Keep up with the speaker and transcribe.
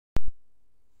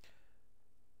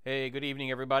Hey, good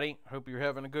evening, everybody. Hope you're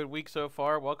having a good week so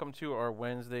far. Welcome to our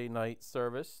Wednesday night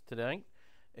service today.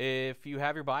 If you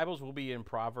have your Bibles, we'll be in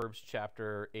Proverbs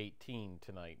chapter 18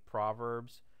 tonight.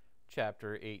 Proverbs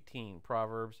chapter 18.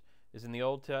 Proverbs is in the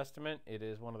Old Testament. It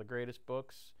is one of the greatest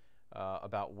books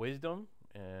about wisdom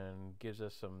and gives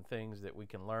us some things that we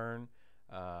can learn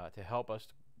to help us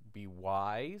be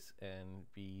wise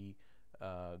and be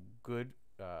good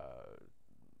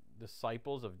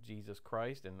disciples of Jesus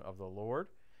Christ and of the Lord.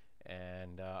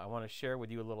 And I want to share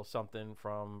with you a little something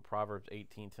from Proverbs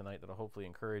 18 tonight that will hopefully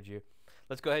encourage you.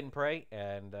 Let's go ahead and pray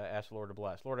and ask the Lord to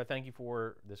bless. Lord, I thank you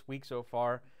for this week so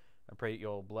far. I pray that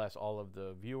you'll bless all of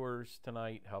the viewers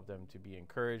tonight, help them to be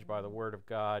encouraged by the Word of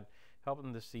God, help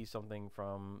them to see something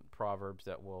from Proverbs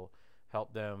that will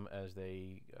help them as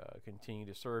they continue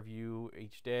to serve you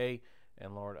each day.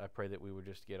 And Lord, I pray that we would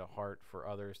just get a heart for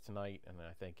others tonight, and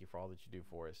I thank you for all that you do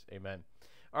for us. Amen.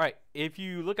 All right, if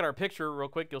you look at our picture real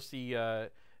quick, you'll see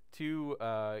two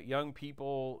young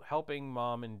people helping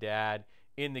mom and dad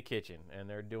in the kitchen, and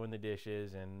they're doing the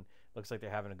dishes, and looks like they're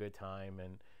having a good time.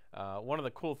 And one of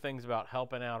the cool things about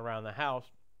helping out around the house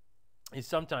is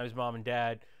sometimes mom and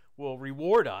dad will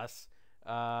reward us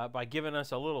by giving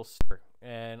us a little sticker.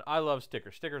 And I love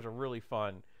stickers. Stickers are really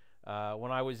fun.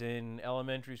 When I was in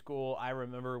elementary school, I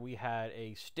remember we had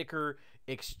a sticker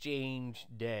exchange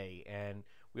day, and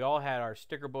we all had our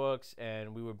sticker books,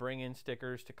 and we would bring in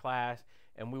stickers to class,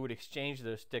 and we would exchange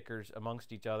those stickers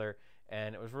amongst each other.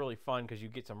 And it was really fun because you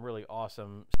get some really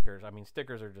awesome stickers. I mean,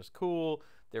 stickers are just cool.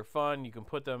 They're fun. You can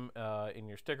put them in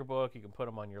your sticker book. You can put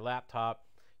them on your laptop.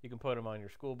 You can put them on your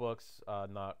school books,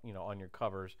 not on your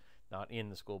covers, not in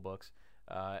the school books.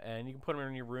 And you can put them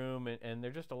in your room, and they're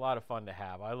just a lot of fun to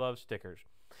have. I love stickers.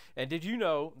 And did you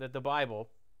know that the Bible,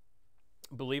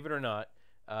 believe it or not,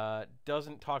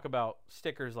 doesn't talk about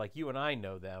stickers like you and I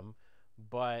know them,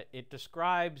 but it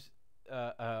describes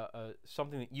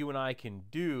something that you and I can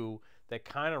do that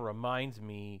kind of reminds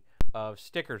me of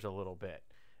stickers a little bit.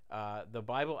 The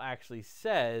Bible actually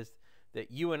says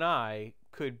that you and I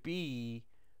could be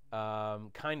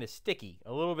kind of sticky,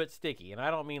 a little bit sticky. And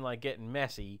I don't mean like getting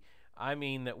messy. I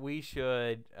mean that we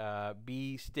should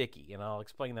be sticky, and I'll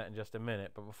explain that in just a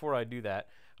minute. But before I do that,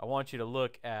 I want you to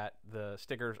look at the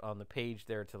stickers on the page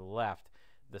there to the left,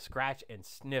 the scratch and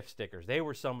sniff stickers. They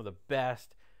were some of the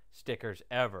best stickers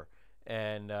ever.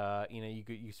 And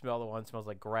you smell the one smells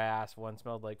like grass, one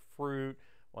smelled like fruit,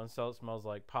 one smells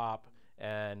like pop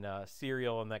and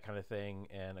cereal and that kind of thing.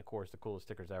 And of course, the coolest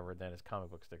stickers ever then is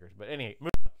comic book stickers. But anyway,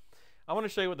 I want to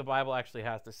show you what the Bible actually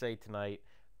has to say tonight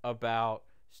about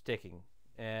sticking.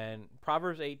 And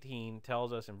Proverbs 18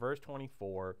 tells us in verse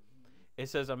 24, it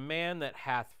says, "A man that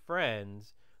hath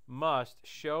friends must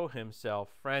show himself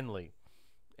friendly."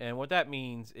 And what that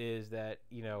means is that,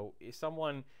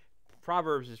 someone,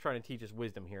 Proverbs is trying to teach us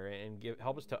wisdom here and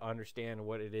help us to understand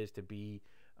what it is to be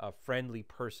a friendly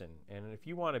person. And if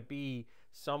you want to be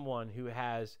someone who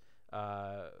has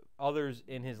others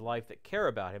in his life that care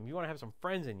about him, you want to have some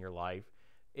friends in your life,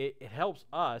 it helps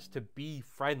us to be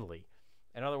friendly.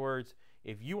 In other words,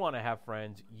 if you want to have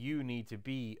friends, you need to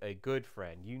be a good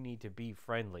friend. You need to be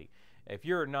friendly. If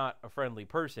you're not a friendly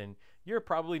person, you're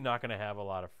probably not going to have a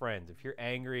lot of friends. If you're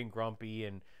angry and grumpy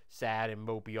and sad and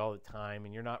mopey all the time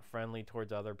and you're not friendly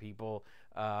towards other people,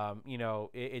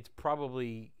 it's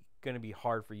probably going to be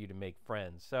hard for you to make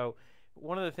friends. So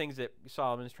one of the things that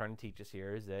Solomon's trying to teach us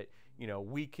here is that,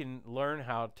 we can learn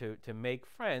how to make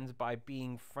friends by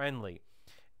being friendly.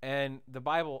 And the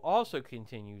Bible also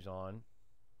continues on.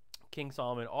 King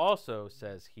Solomon also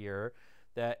says here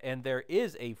that, "And there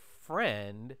is a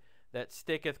friend that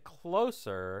sticketh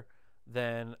closer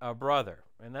than a brother."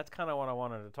 And that's kind of what I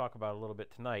wanted to talk about a little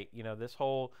bit tonight.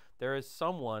 There is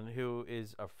someone who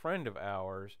is a friend of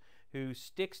ours who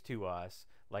sticks to us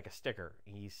like a sticker.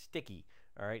 He's sticky,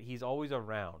 all right? He's always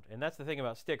around. And that's the thing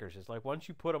about stickers. It's like once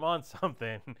you put them on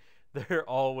something, they're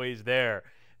always there.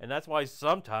 And that's why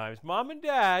sometimes mom and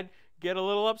dad get a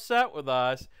little upset with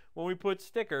us when we put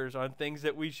stickers on things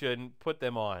that we shouldn't put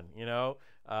them on,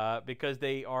 because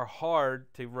they are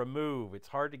hard to remove. It's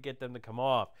hard to get them to come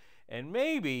off. And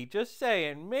maybe, just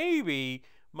saying, maybe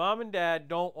mom and dad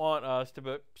don't want us to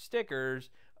put stickers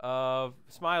of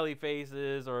smiley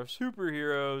faces or of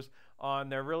superheroes on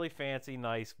their really fancy,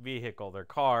 nice vehicle, their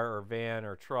car or van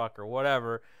or truck or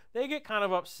whatever. They get kind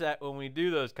of upset when we do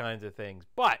those kinds of things.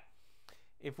 But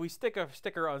if we stick a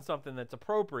sticker on something that's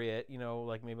appropriate,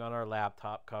 like maybe on our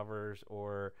laptop covers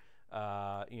or,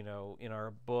 in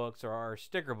our books or our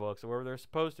sticker books or wherever they're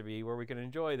supposed to be, where we can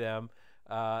enjoy them,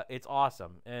 it's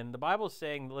awesome. And the Bible's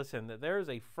saying, listen, that there is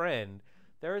a friend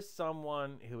There is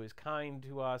someone who is kind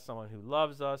to us, someone who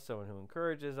loves us, someone who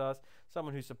encourages us,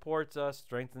 someone who supports us,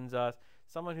 strengthens us,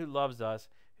 someone who loves us,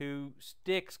 who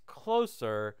sticks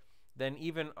closer than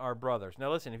even our brothers.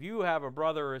 Now listen, if you have a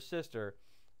brother or a sister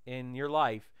in your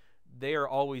life, they are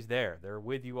always there. They're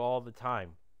with you all the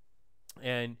time.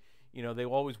 And they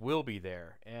always will be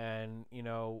there. And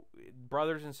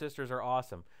brothers and sisters are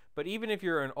awesome. But even if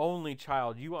you're an only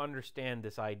child, you understand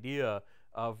this idea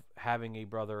of having a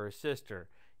brother or sister.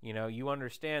 You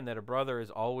understand that a brother is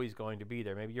always going to be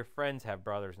there. Maybe your friends have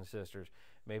brothers and sisters.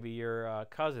 Maybe your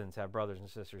cousins have brothers and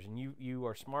sisters. And you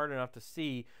are smart enough to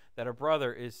see that a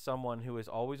brother is someone who is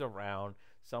always around,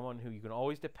 someone who you can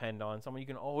always depend on, someone you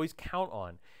can always count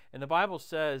on. And the Bible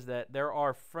says that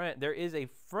there is a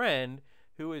friend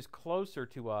who is closer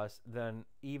to us than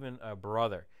even a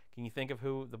brother. Can you think of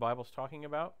who the Bible's talking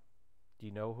about? Do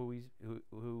you know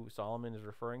who Solomon is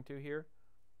referring to here?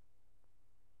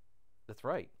 That's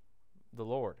right, the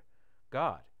Lord,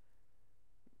 God.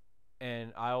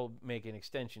 And I'll make an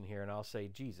extension here and I'll say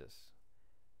Jesus.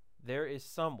 There is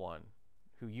someone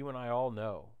who you and I all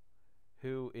know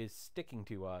who is sticking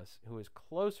to us, who is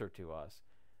closer to us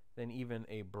than even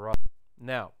a brother.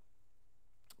 Now,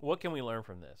 what can we learn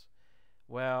from this?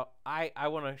 Well, I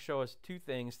want to show us two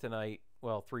things tonight.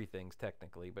 Well, three things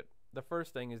technically, but the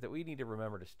first thing is that we need to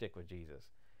remember to stick with Jesus.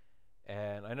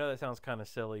 And I know that sounds kind of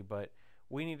silly, but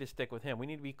we need to stick with him. We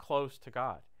need to be close to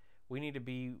God. We need to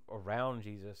be around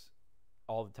Jesus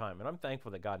all the time. And I'm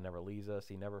thankful that God never leaves us.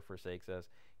 He never forsakes us.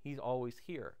 He's always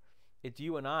here. It's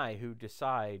you and I who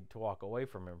decide to walk away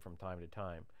from him from time to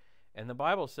time. And the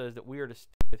Bible says that we are to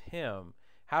stick with him.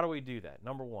 How do we do that?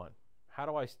 Number one, how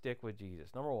do I stick with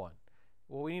Jesus? Number one,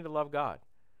 well, we need to love God.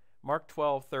 Mark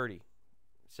 12:30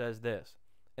 says this,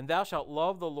 and thou shalt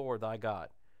love the Lord thy God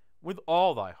with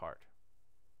all thy heart.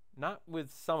 Not with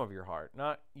some of your heart.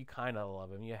 Not you kind of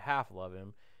love him, you half love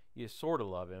him, you sort of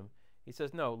love him. He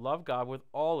says, no, love God with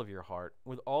all of your heart,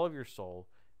 with all of your soul,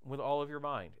 with all of your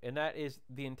mind. And that is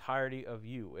the entirety of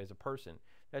you as a person.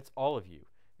 That's all of you.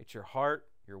 It's your heart,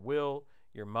 your will,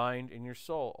 your mind, and your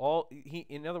soul.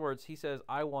 In other words, he says,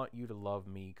 I want you to love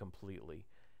me completely.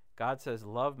 God says,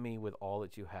 love me with all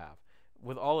that you have,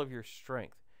 with all of your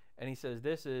strength. And he says,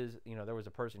 this is, there was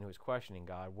a person who was questioning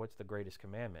God, what's the greatest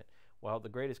commandment? Well, the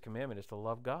greatest commandment is to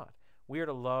love God. We are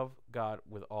to love God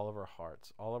with all of our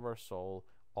hearts, all of our soul,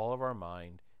 all of our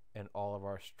mind, and all of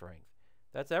our strength.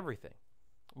 That's everything.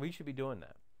 We should be doing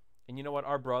that. And you know what?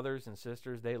 Our brothers and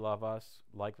sisters, they love us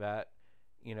like that.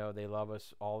 They love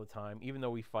us all the time, even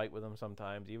though we fight with them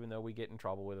sometimes, even though we get in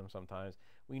trouble with them sometimes.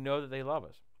 We know that they love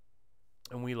us,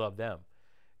 and we love them.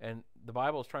 And the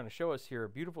Bible is trying to show us here a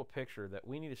beautiful picture that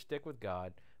we need to stick with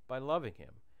God by loving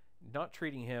him. Not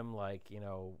treating him like,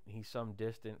 he's some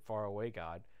distant, far away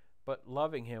God, but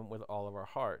loving him with all of our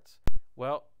hearts.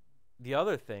 Well, the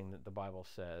other thing that the Bible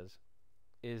says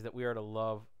is that we are to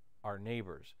love our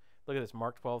neighbors. Look at this,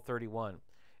 Mark 12:31.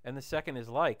 And the second is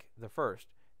like the first,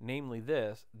 namely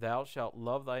this, thou shalt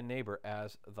love thy neighbor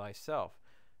as thyself.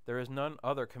 There is none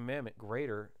other commandment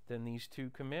greater than these two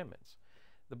commandments.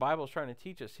 The Bible is trying to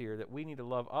teach us here that we need to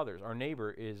love others. Our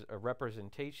neighbor is a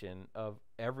representation of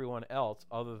everyone else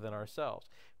other than ourselves.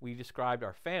 We described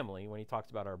our family when he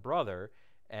talks about our brother,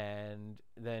 and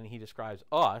then he describes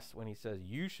us when he says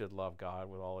you should love God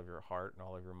with all of your heart and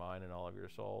all of your mind and all of your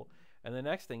soul. And the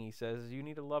next thing he says is you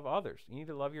need to love others. You need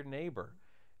to love your neighbor,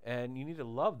 and you need to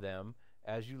love them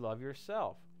as you love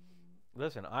yourself.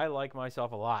 Listen, I like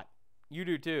myself a lot. You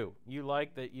do too. You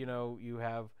like that, you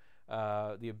have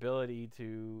the ability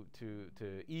to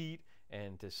eat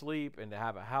and to sleep and to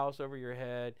have a house over your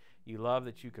head. You love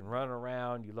that you can run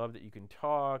around. You love that you can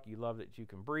talk. You love that you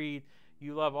can breathe.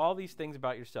 You love all these things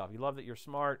about yourself. You love that you're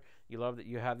smart. You love that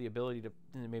you have the ability to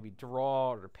maybe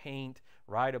draw or to paint,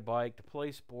 ride a bike, to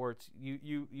play sports.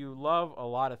 You love a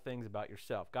lot of things about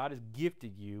yourself. God has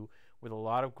gifted you with a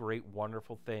lot of great,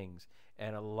 wonderful things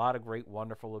and a lot of great,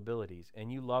 wonderful abilities,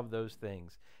 and you love those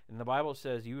things. And the Bible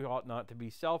says you ought not to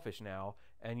be selfish now,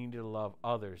 and you need to love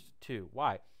others too.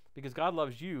 Why? Because God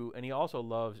loves you, and he also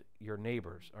loves your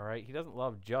neighbors, all right? He doesn't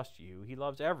love just you. He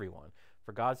loves everyone.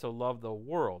 For God so loved the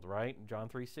world, right? John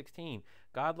 3:16.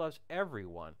 God loves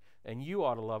everyone, and you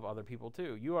ought to love other people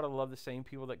too. You ought to love the same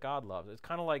people that God loves. It's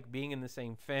kind of like being in the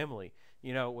same family.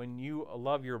 When you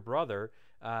love your brother,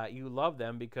 you love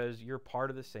them because you're part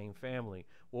of the same family.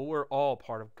 Well, we're all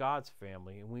part of God's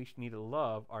family, and we need to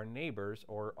love our neighbors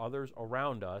or others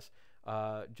around us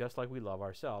just like we love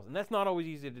ourselves. And that's not always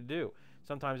easy to do.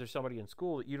 Sometimes there's somebody in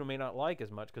school that you may not like as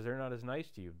much because they're not as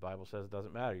nice to you. The Bible says it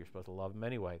doesn't matter. You're supposed to love them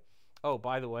anyway. Oh,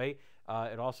 by the way,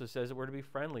 it also says that we're to be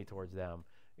friendly towards them.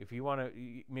 If you want to,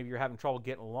 maybe you're having trouble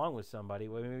getting along with somebody,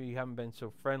 well, maybe you haven't been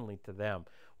so friendly to them.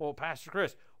 Well, Pastor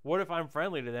Chris, what if I'm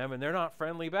friendly to them and they're not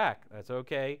friendly back? That's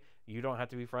okay. You don't have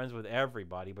to be friends with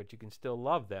everybody, but you can still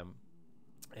love them.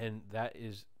 And that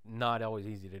is not always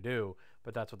easy to do,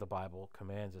 but that's what the Bible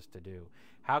commands us to do.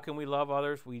 How can we love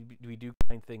others? We do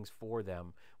kind things for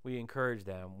them. We encourage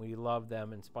them. We love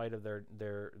them in spite of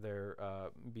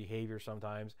their behavior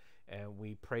sometimes, and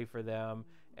we pray for them,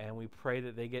 and we pray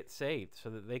that they get saved so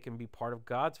that they can be part of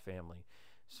God's family.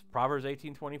 Proverbs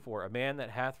 18:24, a man that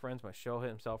hath friends must show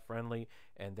himself friendly,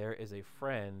 and there is a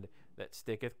friend that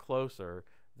sticketh closer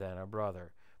than a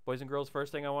brother. Boys and girls,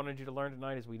 first thing I wanted you to learn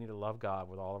tonight is we need to love God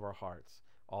with all of our hearts,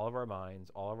 all of our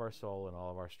minds, all of our soul, and all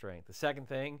of our strength. The second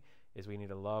thing is we need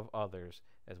to love others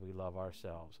as we love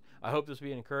ourselves. I hope this will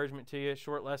be an encouragement to you.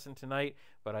 Short lesson tonight,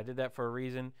 but I did that for a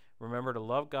reason. Remember to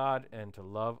love God and to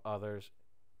love others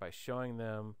by showing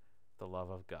them the love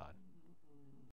of God.